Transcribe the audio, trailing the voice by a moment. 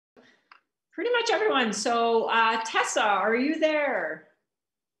Pretty much everyone. So Tessa, are you there?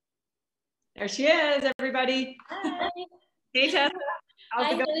 There she is, everybody. Hi. Hey, Tessa.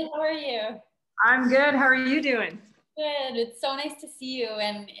 Hi, Lily. How are you? I'm good. How are you doing? Good. It's so nice to see you.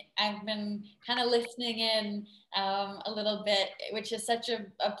 And I've been kind of listening in a little bit, which is such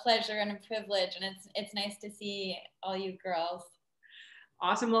a pleasure and a privilege. And it's nice to see all you girls.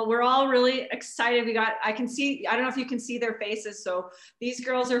 Awesome. Well, we're all really excited. I can see, I don't know if you can see their faces. So these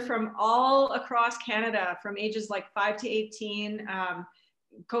girls are from all across Canada, from ages like 5 to 18,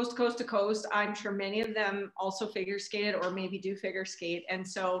 coast to coast. I'm sure many of them also figure skated or maybe do figure skate. And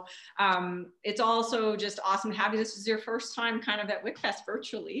so it's also just awesome to have you. This is your first time kind of at Wickfest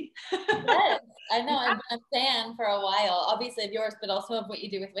virtually. Yes, I know. I've been a fan for a while, obviously of yours, but also of what you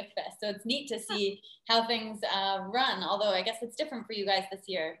do with Wickfest. So it's neat to see how things run, although I guess it's different for you guys this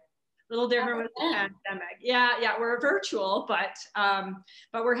year. A little different with the pandemic. Yeah, we're virtual, but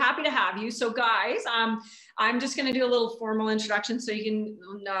we're happy to have you. So guys, I'm just going to do a little formal introduction so you can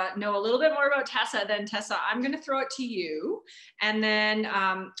know a little bit more about Tessa. Then Tessa, I'm going to throw it to you, and then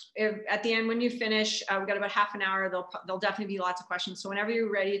at the end when you finish, we've got about half an hour. There'll definitely be lots of questions. So whenever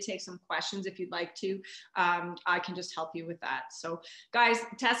you're ready to take some questions, if you'd like to, I can just help you with that. So guys,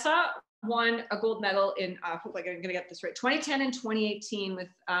 Tessa won a gold medal in, hopefully I'm gonna get this right, 2010 and 2018 with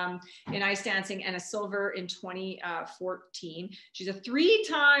in ice dancing, and a silver in 2014. She's a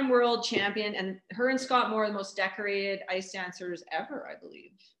 3-time world champion, and her and Scott Moore are the most decorated ice dancers ever, I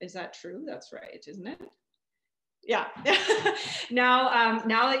believe. Is that true? That's right, isn't it? Yeah. Now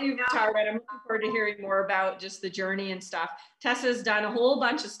that you've retired, I'm looking forward to hearing more about just the journey and stuff. Tessa's done a whole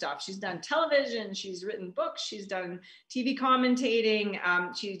bunch of stuff. She's done television, she's written books, she's done TV commentating.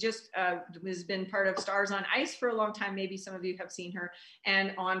 She just has been part of Stars on Ice for a long time. Maybe some of you have seen her.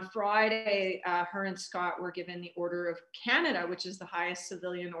 And on Friday, her and Scott were given the Order of Canada, which is the highest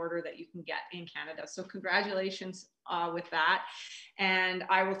civilian order that you can get in Canada. So congratulations with that. And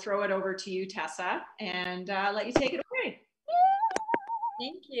I will throw it over to you, Tessa, and let you take it away.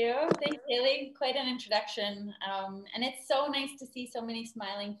 Thank you. Thanks, Haley. Quite an introduction. And it's so nice to see so many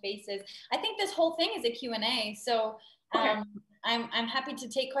smiling faces. I think this whole thing is a Q&A. So I'm happy to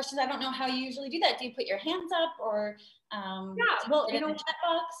take questions. I don't know how you usually do that. Do you put your hands up or yeah, well, in the chat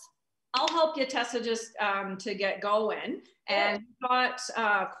box? I'll help you, Tessa, just to get going. And we've got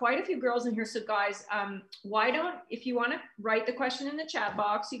quite a few girls in here. So guys, why don't, if you want to write the question in the chat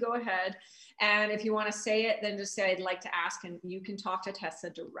box, you go ahead. And if you want to say it, then just say, I'd like to ask, and you can talk to Tessa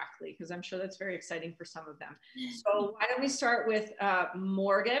directly, because I'm sure that's very exciting for some of them. So why don't we start with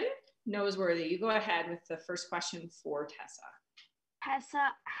Morgan Noseworthy. You go ahead with the first question for Tessa. Tessa,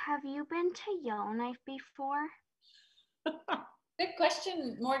 have you been to Yellowknife before? Good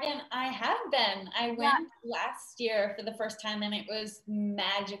question, Morgan. I have been. I went last year for the first time, and it was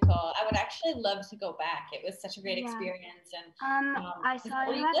magical. I would actually love to go back. It was such a great experience. And I saw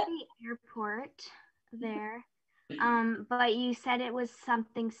you at the airport there, but you said it was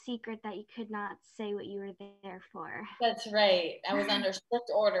something secret that you could not say what you were there for. That's right. I was under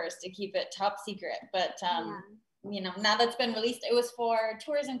strict orders to keep it top secret. But you know, now that's been released, it was for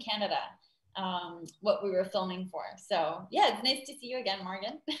Tourism Canada. What we were filming for. So yeah, it's nice to see you again,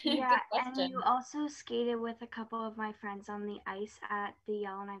 Morgan. Yeah, and you also skated with a couple of my friends on the ice at the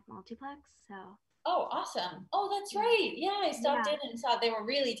Yellowknife Multiplex. So oh, awesome. Oh, that's right. Yeah, I stopped in and saw they were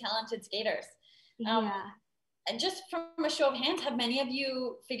really talented skaters. And just from a show of hands, have many of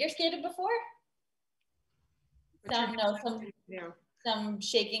you figure skated before? Some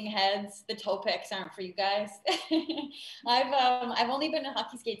shaking heads. The toe picks aren't for you guys. I've only been in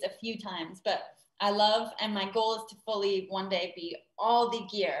hockey skates a few times, but I love, and my goal is to fully one day be all the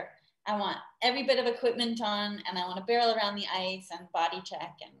gear. I want every bit of equipment on, and I want to barrel around the ice and body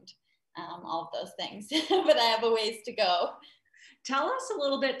check and all of those things. But I have a ways to go. Tell us a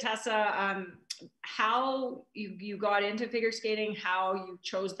little bit, Tessa, how you got into figure skating, how you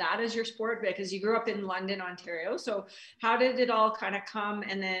chose that as your sport, because you grew up in London, Ontario. So how did it all kind of come,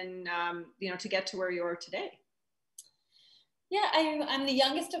 and then, you know, to get to where you are today? Yeah, I'm the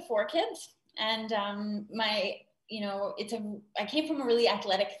youngest of 4 kids, and I came from a really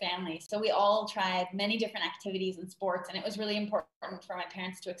athletic family. So we all tried many different activities and sports, and it was really important for my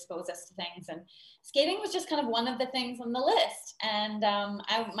parents to expose us to things. And skating was just kind of one of the things on the list. And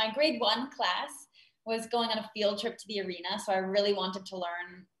my grade 1 class was going on a field trip to the arena. So I really wanted to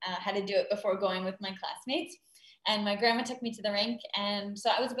learn how to do it before going with my classmates. And my grandma took me to the rink. And so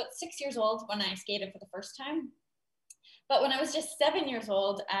I was about 6 years old when I skated for the first time. But when I was just 7 years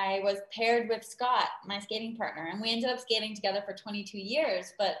old, I was paired with Scott, my skating partner, and we ended up skating together for 22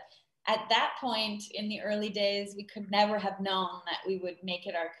 years. But at that point in the early days, we could never have known that we would make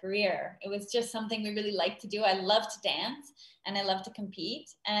it our career. It was just something we really liked to do. I love to dance and I love to compete.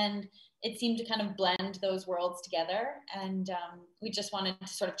 And it seemed to kind of blend those worlds together. And we just wanted to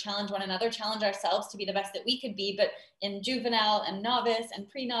sort of challenge one another, challenge ourselves to be the best that we could be, but in juvenile and novice and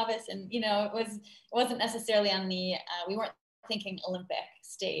pre-novice. And, it wasn't necessarily on the, we weren't thinking Olympic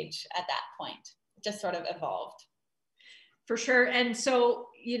stage at that point. It just sort of evolved. For sure. And so,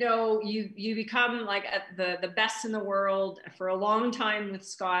 you become like the best in the world for a long time with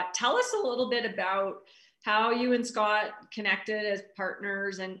Scott. Tell us a little bit about how you and Scott connected as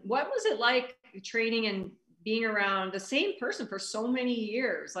partners, and what was it like training and being around the same person for so many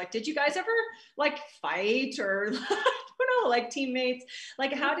years? Like, did you guys ever like fight or I don't know, like teammates?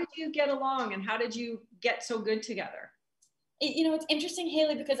 Like, how did you get along and how did you get so good together? It's interesting,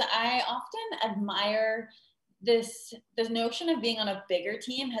 Haley, because I often admire this notion of being on a bigger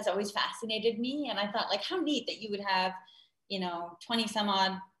team has always fascinated me. And I thought, like, how neat that you would have, 20 some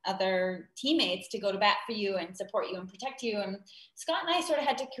odd other teammates to go to bat for you and support you and protect you. And Scott and I sort of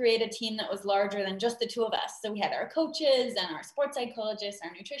had to create a team that was larger than just the two of us. So we had our coaches and our sports psychologists, our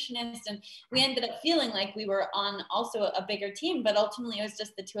nutritionists, and we ended up feeling like we were on also a bigger team, but ultimately it was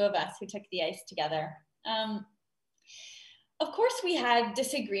just the two of us who took the ice together. Of course, we had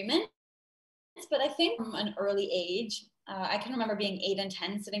disagreements, but I think from an early age, I can remember being 8 and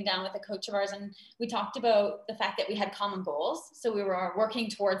 10, sitting down with a coach of ours, and we talked about the fact that we had common goals. So we were working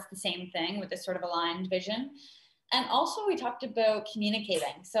towards the same thing with this sort of aligned vision. And also we talked about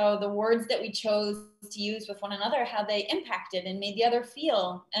communicating. So the words that we chose to use with one another, how they impacted and made the other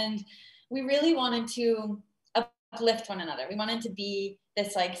feel. And we really wanted to uplift one another. We wanted to be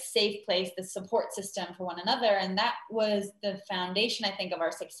this like safe place, this support system for one another. And that was the foundation, I think, of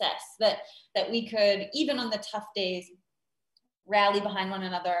our success, that we could, even on the tough days, rally behind one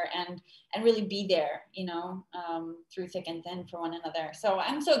another and really be there, through thick and thin for one another. So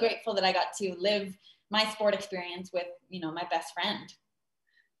I'm so grateful that I got to live my sport experience with, my best friend.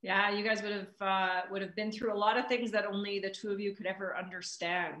 Yeah, you guys would have been through a lot of things that only the two of you could ever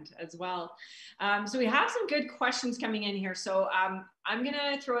understand as well. So we have some good questions coming in here. So I'm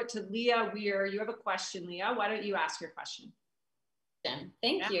gonna throw it to Leah Weir. You have a question, Leah. Why don't you ask your question?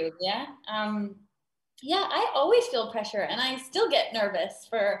 Thank you. Yeah. Yeah, I always feel pressure, and I still get nervous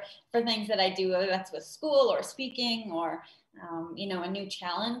for things that I do, whether that's with school or speaking or a new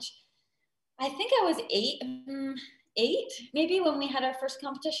challenge. I think I was eight, maybe, when we had our first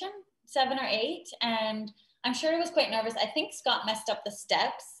competition, 7 or 8. And I'm sure I was quite nervous. I think Scott messed up the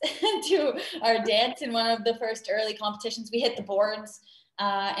steps to our dance in one of the first early competitions. We hit the boards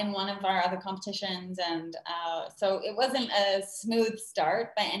in one of our other competitions. And so it wasn't a smooth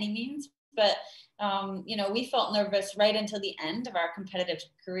start by any means, but we felt nervous right until the end of our competitive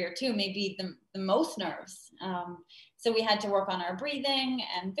career too, maybe the most nerves. So we had to work on our breathing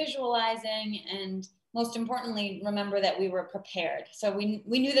and visualizing, and most importantly, remember that we were prepared. So we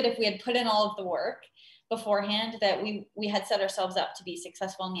knew that if we had put in all of the work beforehand, that we had set ourselves up to be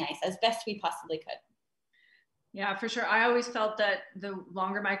successful on the ice as best we possibly could. Yeah, for sure. I always felt that the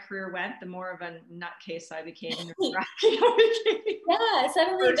longer my career went, the more of a nutcase I became. Yeah,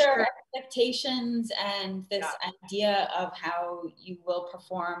 suddenly there are expectations and this idea of how you will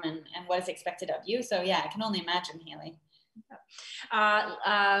perform and what is expected of you. So yeah, I can only imagine, Haley.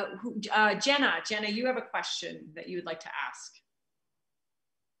 Jenna, you have a question that you would like to ask.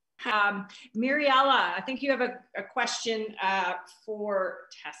 Miriella, I think you have a question for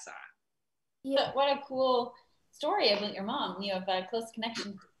Tessa. Yeah, what a cool story about your mom. You have a close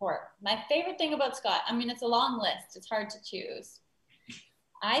connection support. My favorite thing about Scott, it's a long list. It's hard to choose.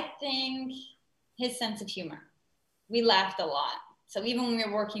 I think his sense of humor. We laughed a lot. So even when we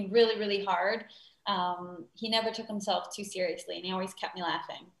were working really, really hard, he never took himself too seriously, and he always kept me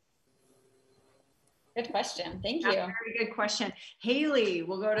laughing. Good question. Thank you. Very good question. Haley,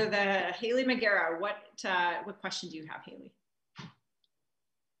 we'll go to the Haley McGarrett. What question do you have, Haley?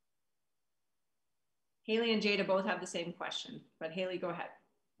 Haley and Jada both have the same question, but Haley, go ahead.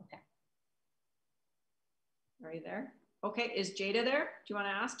 Okay. Are you there? Okay, is Jada there? Do you want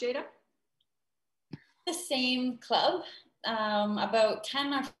to ask Jada? The same club, about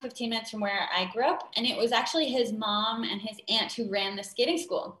 10 or 15 minutes from where I grew up. And it was actually his mom and his aunt who ran the skating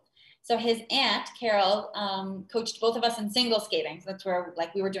school. So his aunt, Carol, coached both of us in single skating. So that's where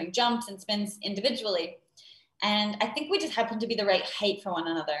we were doing jumps and spins individually. And I think we just happened to be the right height for one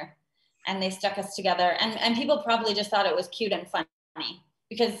another. And they stuck us together. And people probably just thought it was cute and funny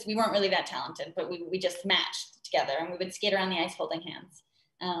because we weren't really that talented, but we just matched together, and we would skate around the ice holding hands.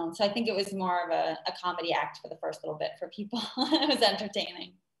 So I think it was more of a comedy act for the first little bit for people. It was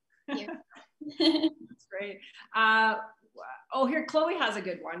entertaining. you. That's great. Oh, here, Chloe has a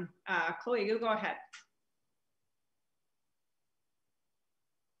good one. Chloe, you go ahead.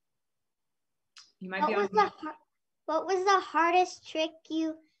 You might be on. What was the hardest trick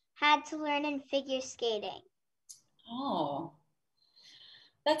you had to learn in figure skating? Oh,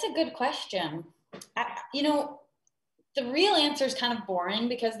 that's a good question. You know, the real answer is kind of boring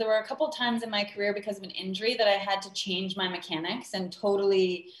because there were a couple times in my career because of an injury that I had to change my mechanics and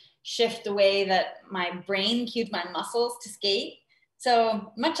totally shift the way that my brain cued my muscles to skate.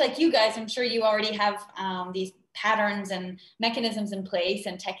 So much like you guys, I'm sure you already have these patterns and mechanisms in place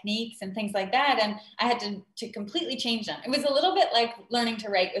and techniques and things like that. And I had to completely change them. It was a little bit like learning to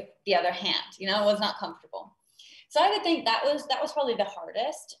write with the other hand, you know, it was not comfortable. So I would think that was probably the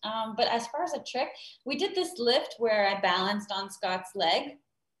hardest. But as far as a trick, we did this lift where I balanced on Scott's leg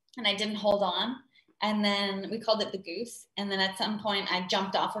and I didn't hold on. And then we called it the goose. And then at some point I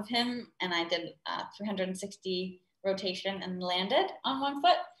jumped off of him and I did a 360 rotation and landed on one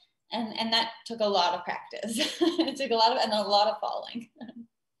foot. And that took a lot of practice. It took a lot of falling.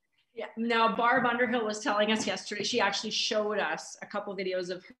 Yeah. Now, Barb Underhill was telling us yesterday, she actually showed us a couple videos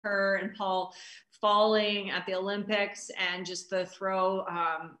of her and Paul falling at the Olympics and just the throw.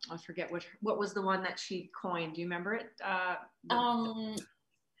 I forget what was the one that she coined. Do you remember it? The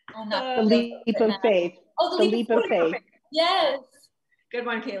leap of faith. Oh, the leap of faith. Yes. Good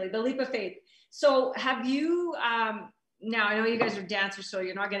one, Kaylee. The leap of faith. So have you, now I know you guys are dancers, so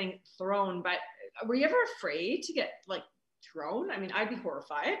you're not getting thrown, but were you ever afraid to get like thrown? I mean, I'd be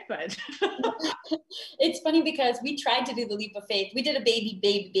horrified, but. It's funny because we tried to do the leap of faith. We did a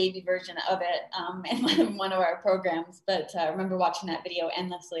baby version of it in one of our programs, but I remember watching that video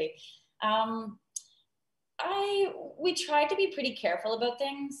endlessly. We tried to be pretty careful about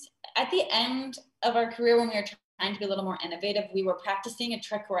things. At the end of our career, when we were trying to be a little more innovative, we were practicing a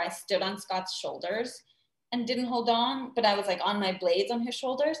trick where I stood on Scott's shoulders and didn't hold on, but I was like on my blades on his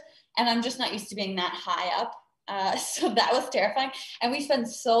shoulders. And I'm just not used to being that high up. So that was terrifying. And we spent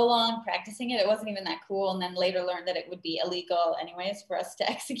so long practicing it. It wasn't even that cool. And then later learned that it would be illegal anyways for us to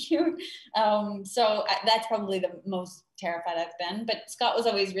execute. So that's probably the most terrified I've been. But Scott was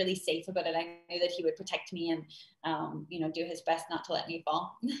always really safe about it. I knew that he would protect me and, do his best not to let me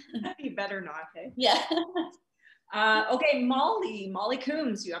fall. You better not, okay? Yeah. Okay, Molly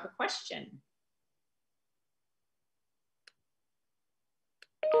Coombs, you have a question.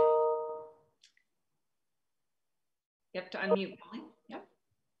 You have to unmute, Molly. Yep.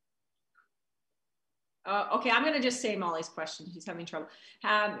 Okay, I'm going to just say Molly's question. She's having trouble.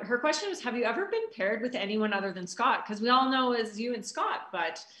 Her question was, have you ever been paired with anyone other than Scott? Because we all know it's you and Scott,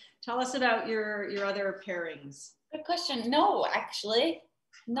 but tell us about your other pairings. Good question. No, actually.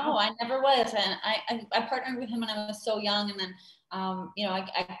 No, I never was. And I partnered with him when I was so young. And then,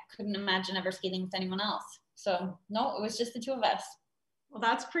 I couldn't imagine ever skating with anyone else. So no, it was just the two of us. Well,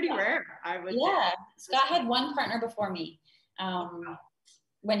 that's pretty rare, I would think. Scott had one partner before me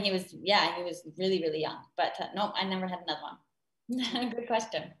when he was really, really young. But no, I never had another one. Good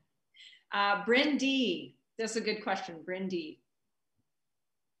question. Bryn D. This is a good question, Bryn D.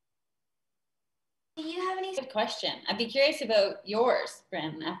 Do you have any? Good question. I'd be curious about yours,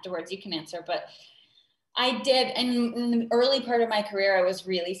 Bryn. Afterwards, you can answer. But I did, in the early part of my career, I was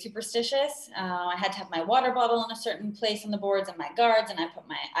really superstitious. I had to have my water bottle in a certain place on the boards and my guards, and I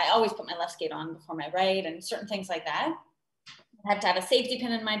always put my left skate on before my right, and certain things like that. I had to have a safety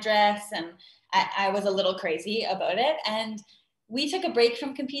pin in my dress, and I was a little crazy about it. And we took a break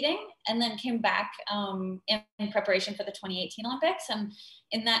from competing and then came back in preparation for the 2018 Olympics. And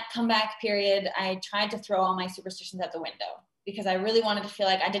in that comeback period, I tried to throw all my superstitions out the window because I really wanted to feel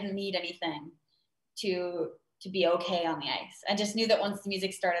like I didn't need anything to be okay on the ice. I just knew that once the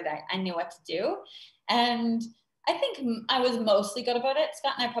music started, I knew what to do. And I think I was mostly good about it.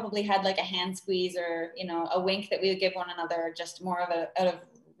 Scott and I probably had like a hand squeeze or, a wink that we would give one another, just more of out of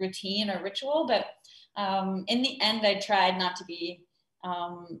routine or ritual. But in the end, I tried not to be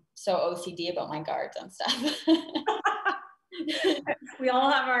so OCD about my guards and stuff. We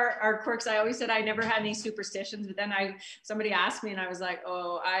all have our quirks. I always said I never had any superstitions, but then somebody asked me and I was like,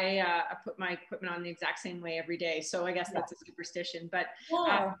 I put my equipment on the exact same way every day. So I guess that's a superstition. But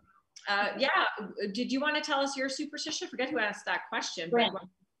did you want to tell us your superstition? I forget who asked that question.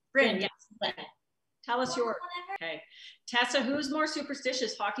 Bryn, yes. Tell us yours. Okay. Tessa, who's more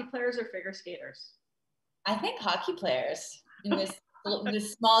superstitious, hockey players or figure skaters? I think hockey players. In this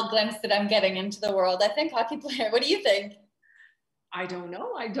small glimpse that I'm getting into the world, I think hockey player. What do you think? I don't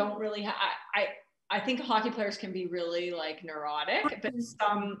know. I don't really. I think hockey players can be really like neurotic, but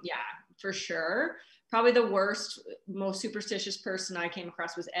some, for sure. Probably the worst, most superstitious person I came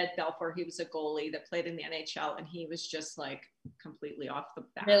across was Ed Belfour. He was a goalie that played in the NHL, and he was just like completely off the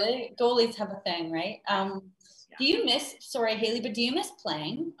bat. Really? Goalies have a thing, right? Do you miss, sorry, Haley, but do you miss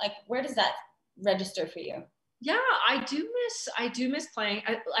playing? Like, where does that register for you? Yeah, I do miss playing.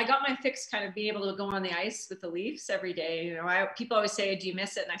 I got my fix kind of being able to go on the ice with the Leafs every day. You know, people always say, do you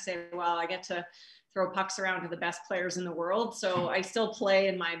miss it? And I say, well, I get to throw pucks around to the best players in the world. So I still play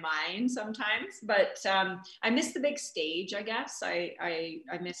in my mind sometimes, but I miss the big stage, I guess. I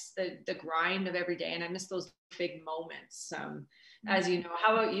miss the grind of every day, and I miss those big moments. As you know,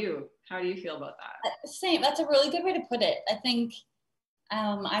 how about you? How do you feel about that? Same. That's a really good way to put it. I think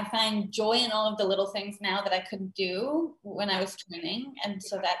I find joy in all of the little things now that I couldn't do when I was training. And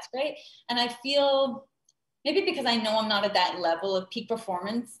so that's great. And I feel maybe because I know I'm not at that level of peak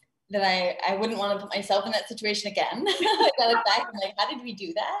performance that I wouldn't want to put myself in that situation again. I got it back. I'm like, how did we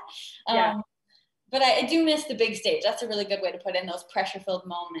do that? Yeah. But I do miss the big stage. That's a really good way to put in those pressure-filled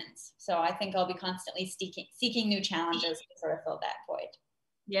moments. So I think I'll be constantly seeking new challenges to sort of fill that void.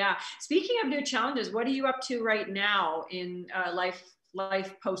 Yeah. Speaking of new challenges, what are you up to right now in life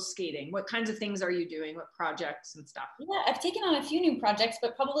post skating? What kinds of things are you doing? What projects and stuff? Yeah, I've taken on a few new projects,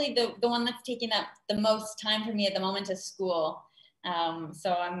 but probably the one that's taking up the most time for me at the moment is school.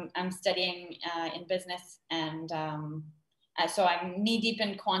 So I'm studying in business, and so I'm knee deep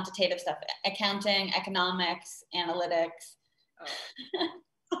in quantitative stuff, accounting, economics, analytics.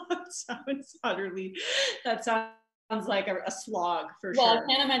 Oh. That sounds like a slog for well, sure.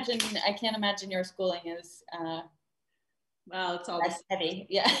 I can't imagine your schooling is well, it's all heavy.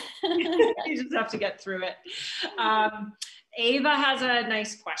 Yeah. You just have to get through it. Ava has a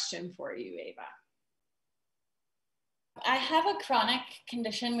nice question for you, Ava. I have a chronic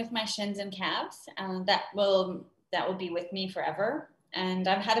condition with my shins and calves that will be with me forever. And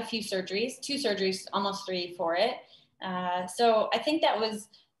I've had a few surgeries, 2 surgeries, almost 3 for it. So I think that was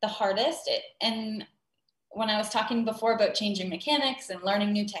the hardest. And when I was talking before about changing mechanics and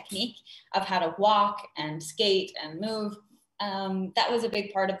learning new technique of how to walk and skate and move, that was a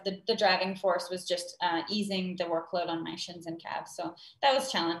big part of the driving force, was just easing the workload on my shins and calves. So that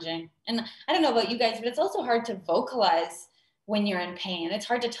was challenging. And I don't know about you guys, but it's also hard to vocalize when you're in pain. It's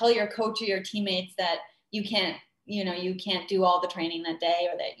hard to tell your coach or your teammates that you can't do all the training that day,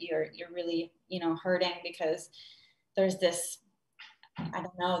 or that you're really, hurting, because there's this, I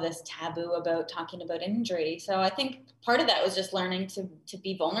don't know, this taboo about talking about injury. So I think part of that was just learning to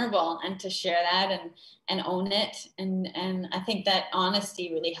be vulnerable and to share that and own it. And I think that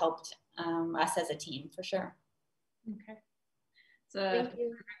honesty really helped us as a team, for sure. Okay. It's a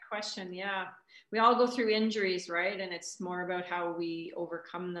good question. Yeah. We all go through injuries, right? And it's more about how we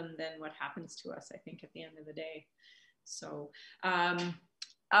overcome them than what happens to us, I think, at the end of the day. So,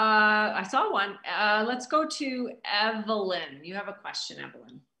 I saw one. Let's go to Evelyn. You have a question,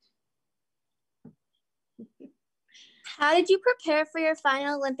 Evelyn. How did you prepare for your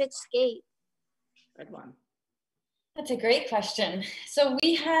final Olympic skate? Good one. That's a great question. So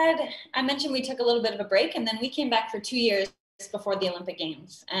I mentioned we took a little bit of a break, and then we came back for 2 years before the Olympic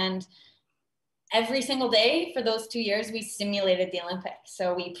Games. And every single day for those 2 years, we simulated the Olympics.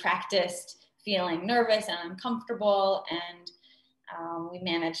 So we practiced feeling nervous and uncomfortable, and we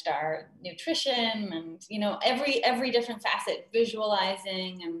managed our nutrition and, every different facet,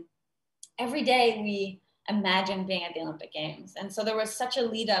 visualizing, and every day we imagined being at the Olympic Games. And so there was such a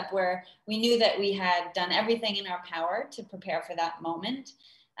lead up where we knew that we had done everything in our power to prepare for that moment.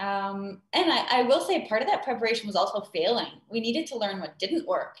 And I will say part of that preparation was also failing. We needed to learn what didn't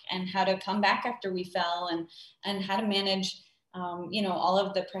work and how to come back after we fell, and how to manage, all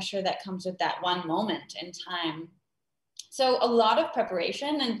of the pressure that comes with that one moment in time. So a lot of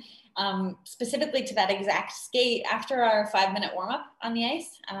preparation, and specifically to that exact skate, after our 5-minute warm-up on the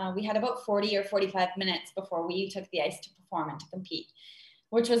ice, we had about 40 or 45 minutes before we took the ice to perform and to compete,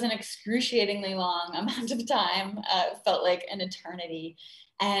 which was an excruciatingly long amount of time. It felt like an eternity.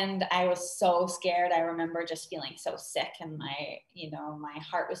 And I was so scared. I remember just feeling so sick, and my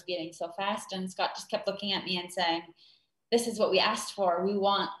heart was beating so fast. And Scott just kept looking at me and saying, this is what we asked for. We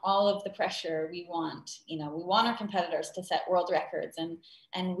want all of the pressure. We want our competitors to set world records,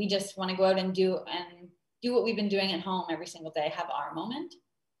 and we just want to go out and do what we've been doing at home every single day, have our moment.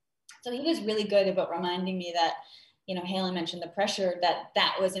 So he was really good about reminding me that, Haley mentioned the pressure,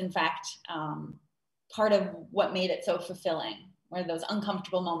 that was in fact part of what made it so fulfilling, were those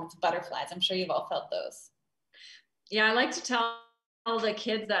uncomfortable moments of butterflies. I'm sure you've all felt those. Yeah, I like to tell the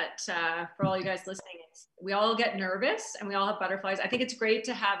kids that, for all you guys listening, we all get nervous and we all have butterflies. I think it's great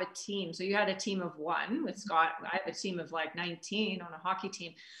to have a team. So you had a team of 1 with Scott. I have a team of like 19 on a hockey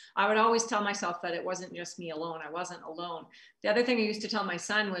team. I would always tell myself that it wasn't just me alone. I wasn't alone. The other thing I used to tell my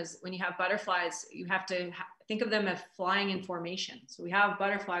son was when you have butterflies, you have to think of them as flying in formation. So we have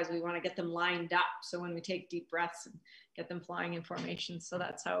butterflies, we want to get them lined up. So when we take deep breaths and get them flying in formation. So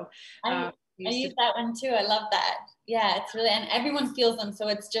that's how I use that one too. I love that. Yeah, it's really, and everyone feels them. So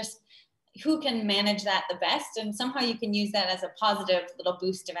it's just who can manage that the best. And somehow you can use that as a positive little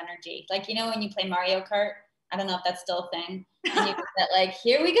boost of energy. Like, you know, when you play Mario Kart, I don't know if that's still a thing. And you get that, like,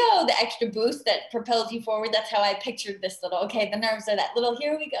 here we go, the extra boost that propels you forward. That's how I pictured this little, okay, the nerves are that little,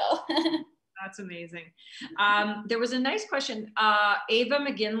 here we go. That's amazing. There was a nice question. Ava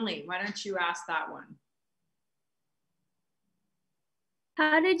McGinley, why don't you ask that one?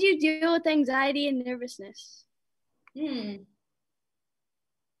 How did you deal with anxiety and nervousness?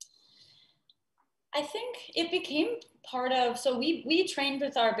 I think it became part of, so we trained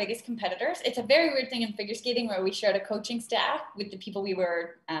with our biggest competitors. It's a very weird thing in figure skating where we shared a coaching staff with the people we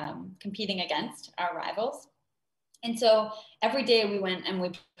were competing against, our rivals. And so every day we went and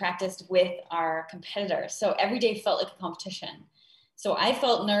we practiced with our competitors. So every day felt like a competition. So I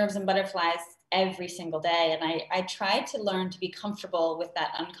felt nerves and butterflies every single day. And I tried to learn to be comfortable with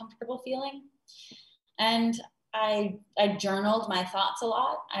that uncomfortable feeling. And I journaled my thoughts a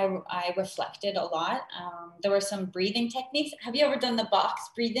lot. I reflected a lot. There were some breathing techniques. Have you ever done the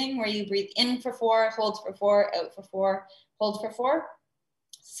box breathing where you breathe in for 4, hold for 4, out for 4, hold for 4?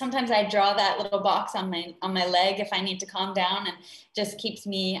 Sometimes I draw that little box on my leg if I need to calm down, and just keeps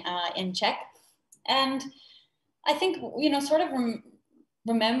me in check. And I think, you know, sort of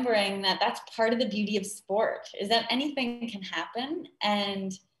remembering that that's part of the beauty of sport, is that anything can happen.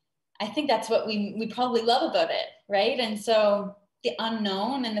 And I think that's what we probably love about it, right? And so the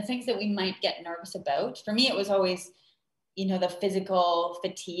unknown and the things that we might get nervous about, for me, it was always, you know, the physical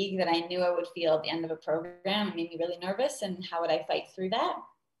fatigue that I knew I would feel at the end of a program. It made me really nervous, and how would I fight through that?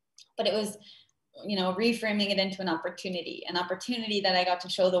 But it was, you know, reframing it into an opportunity that I got to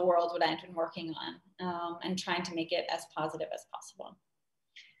show the world what I'd been working on, and trying to make it as positive as possible.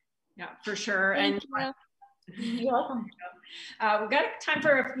 Yeah, for sure. Thank And you. You're welcome. We've got time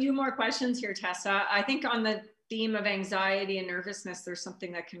for a few more questions here, Tessa. I think on the theme of anxiety and nervousness, there's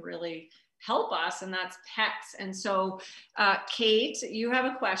something that can really help us, and that's pets. And so, Kate, you have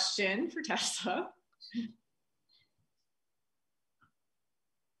a question for Tessa.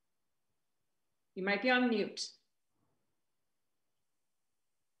 You might be on mute.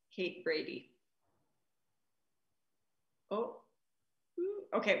 Kate Brady. Oh,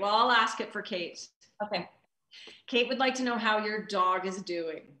 okay. Well, I'll ask it for Kate. Okay. Kate would like to know how your dog is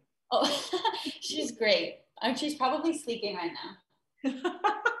doing. Oh, she's great. She's probably sleeping right now.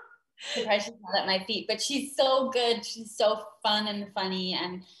 Surprised she's not at my feet, but she's so good. She's so fun and funny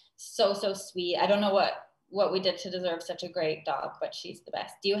and so sweet. I don't know what we did to deserve such a great dog, but she's the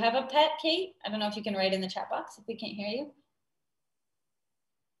best. Do you have a pet, Kate? I don't know if you can write in the chat box if we can't hear you.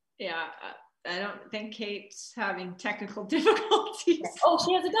 Yeah, I don't think Kate's having technical difficulties. Oh,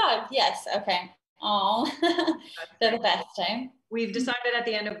 she has a dog. Yes. Okay. Oh, they're the best, eh? We've decided at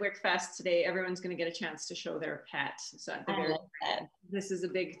the end of Wickfest today, everyone's going to get a chance to show their pet. So at the very end, this is a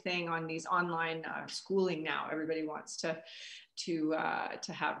big thing on these online schooling now. Everybody wants to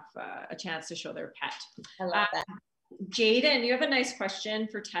have a chance to show their pet. I love that. Jaden, you have a nice question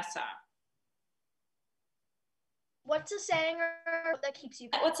for Tessa. What's a saying that keeps you?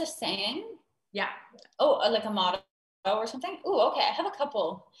 What's a saying? Yeah. Oh, like a motto or something? Oh, okay. I have a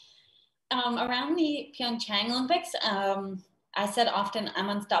couple. Around the Pyeongchang Olympics, I said often, I'm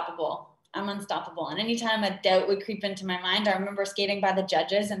unstoppable. I'm unstoppable. And anytime a doubt would creep into my mind, I remember skating by the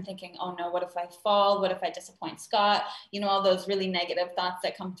judges and thinking, oh no, what if I fall? What if I disappoint Scott? You know, all those really negative thoughts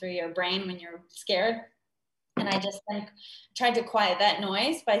that come through your brain when you're scared. And I just tried to quiet that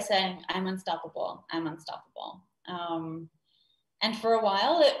noise by saying, I'm unstoppable. I'm unstoppable. And for a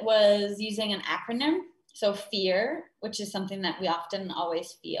while it was using an acronym. So fear, which is something that we often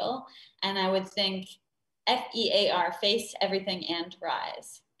always feel. And I would think FEAR, face everything and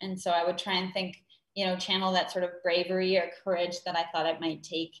rise. And so I would try and think, you know, channel that sort of bravery or courage that I thought it might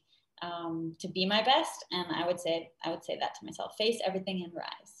take to be my best. And I would say that to myself, face everything and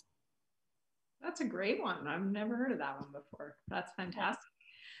rise. That's a great one. I've never heard of that one before. That's fantastic.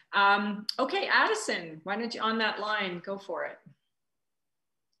 Okay, Addison, why don't you, on that line, go for it.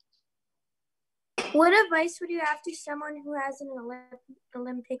 What advice would you have to someone who has an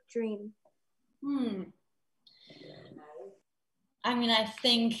Olympic dream? I mean, I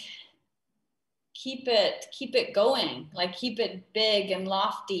think keep it going, like keep it big and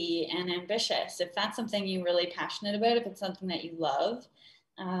lofty and ambitious. If that's something you're really passionate about, if it's something that you love,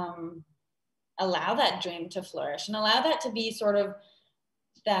 allow that dream to flourish and allow that to be sort of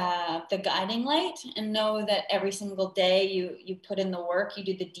the guiding light, and know that every single day you put in the work, you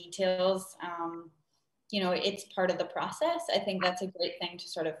do the details, you know, it's part of the process. I think that's a great thing to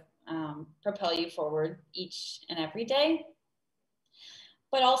sort of propel you forward each and every day.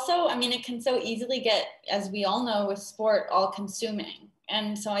 But also, I mean, it can so easily get, as we all know with sport, all consuming.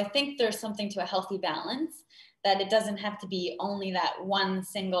 And so I think there's something to a healthy balance, that it doesn't have to be only that one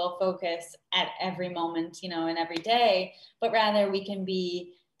single focus at every moment, you know, and every day, but rather we can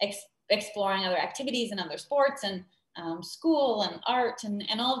be exploring other activities and other sports and school and art and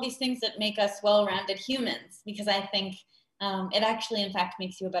all of these things that make us well-rounded humans, because I think it actually, in fact,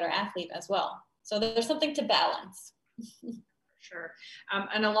 makes you a better athlete as well. So there's something to balance. Sure.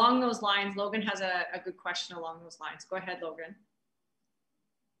 And along those lines, Logan has a good question along those lines. Go ahead, Logan.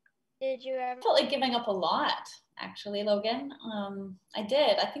 Did you ever? I felt like giving up a lot, actually, Logan. I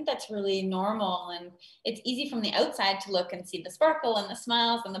did. I think that's really normal, and it's easy from the outside to look and see the sparkle and the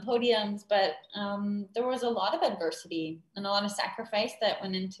smiles and the podiums, but there was a lot of adversity and a lot of sacrifice that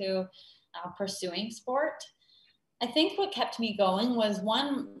went into pursuing sport. I think what kept me going was,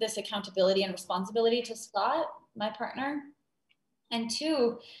 one, this accountability and responsibility to Scott, my partner, and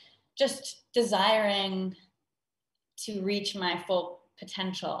two, just desiring to reach my full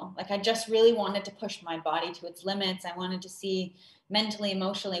potential. Like I just really wanted to push my body to its limits. I wanted to see mentally,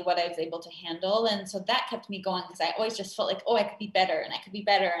 emotionally what I was able to handle. And so that kept me going, because I always just felt like, oh, I could be better and I could be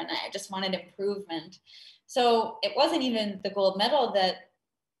better. And I just wanted improvement. So it wasn't even the gold medal that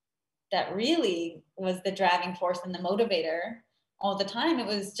really was the driving force and the motivator all the time. It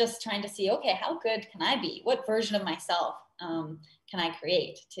was just trying to see, okay, how good can I be? What version of myself can I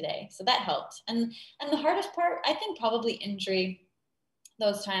create today? So that helped. And the hardest part, I think, probably injury.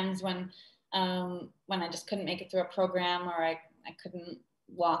 Those times when I just couldn't make it through a program, or I couldn't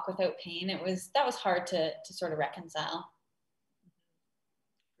walk without pain, that was hard to sort of reconcile.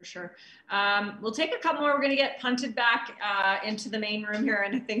 For sure. We'll take a couple more. We're going to get punted back into the main room here,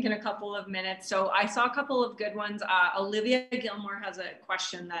 and I think in a couple of minutes. So I saw a couple of good ones. Olivia Gilmore has a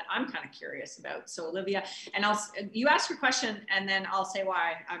question that I'm kind of curious about. So Olivia, and you ask your question and then I'll say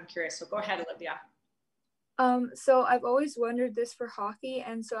why I'm curious. So go ahead, Olivia. So I've always wondered this for hockey,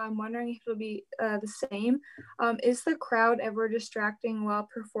 and so I'm wondering if it'll be the same. Is the crowd ever distracting while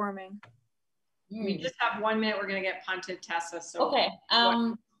performing? We just have 1 minute. We're going to get punted, Tessa. So okay.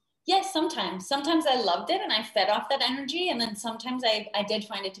 Yes, sometimes. Sometimes I loved it and I fed off that energy, and then sometimes I did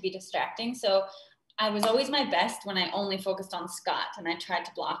find it to be distracting. So I was always my best when I only focused on Scott and I tried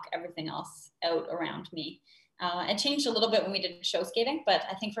to block everything else out around me. It changed a little bit when we did show skating, but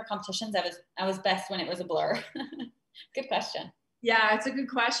I think for competitions, I was best when it was a blur. Good question. Yeah, it's a good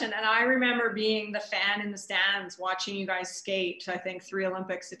question. And I remember being the fan in the stands watching you guys skate, I think 3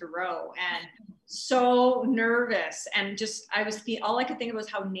 Olympics in a row, and so nervous. And just, all I could think of was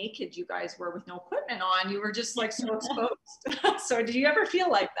how naked you guys were with no equipment on. You were just like so exposed. So did you ever feel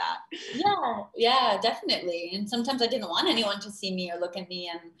like that? Yeah, definitely. And sometimes I didn't want anyone to see me or look at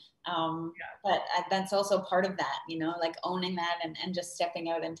me. And but that's also part of that, you know, like owning that and just stepping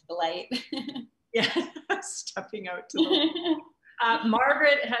out into the light. Yeah, stepping out to the light.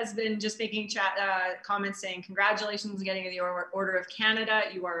 Margaret has been just making comments saying, congratulations on getting the Order of Canada.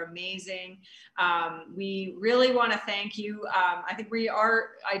 You are amazing. We really want to thank you. I think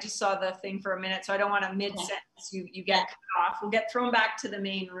I just saw the thing for a minute, so I don't want to mid-sentence you get cut off. We'll get thrown back to the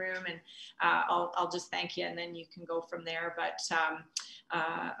main room, and I'll just thank you, and then you can go from there. But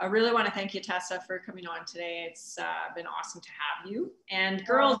I really want to thank you, Tessa, for coming on today. It's been awesome to have you. And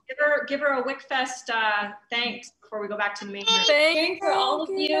girls, give her a Wickfest thanks before we go back to the main room. Thanks for all of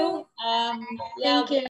you. Thank you.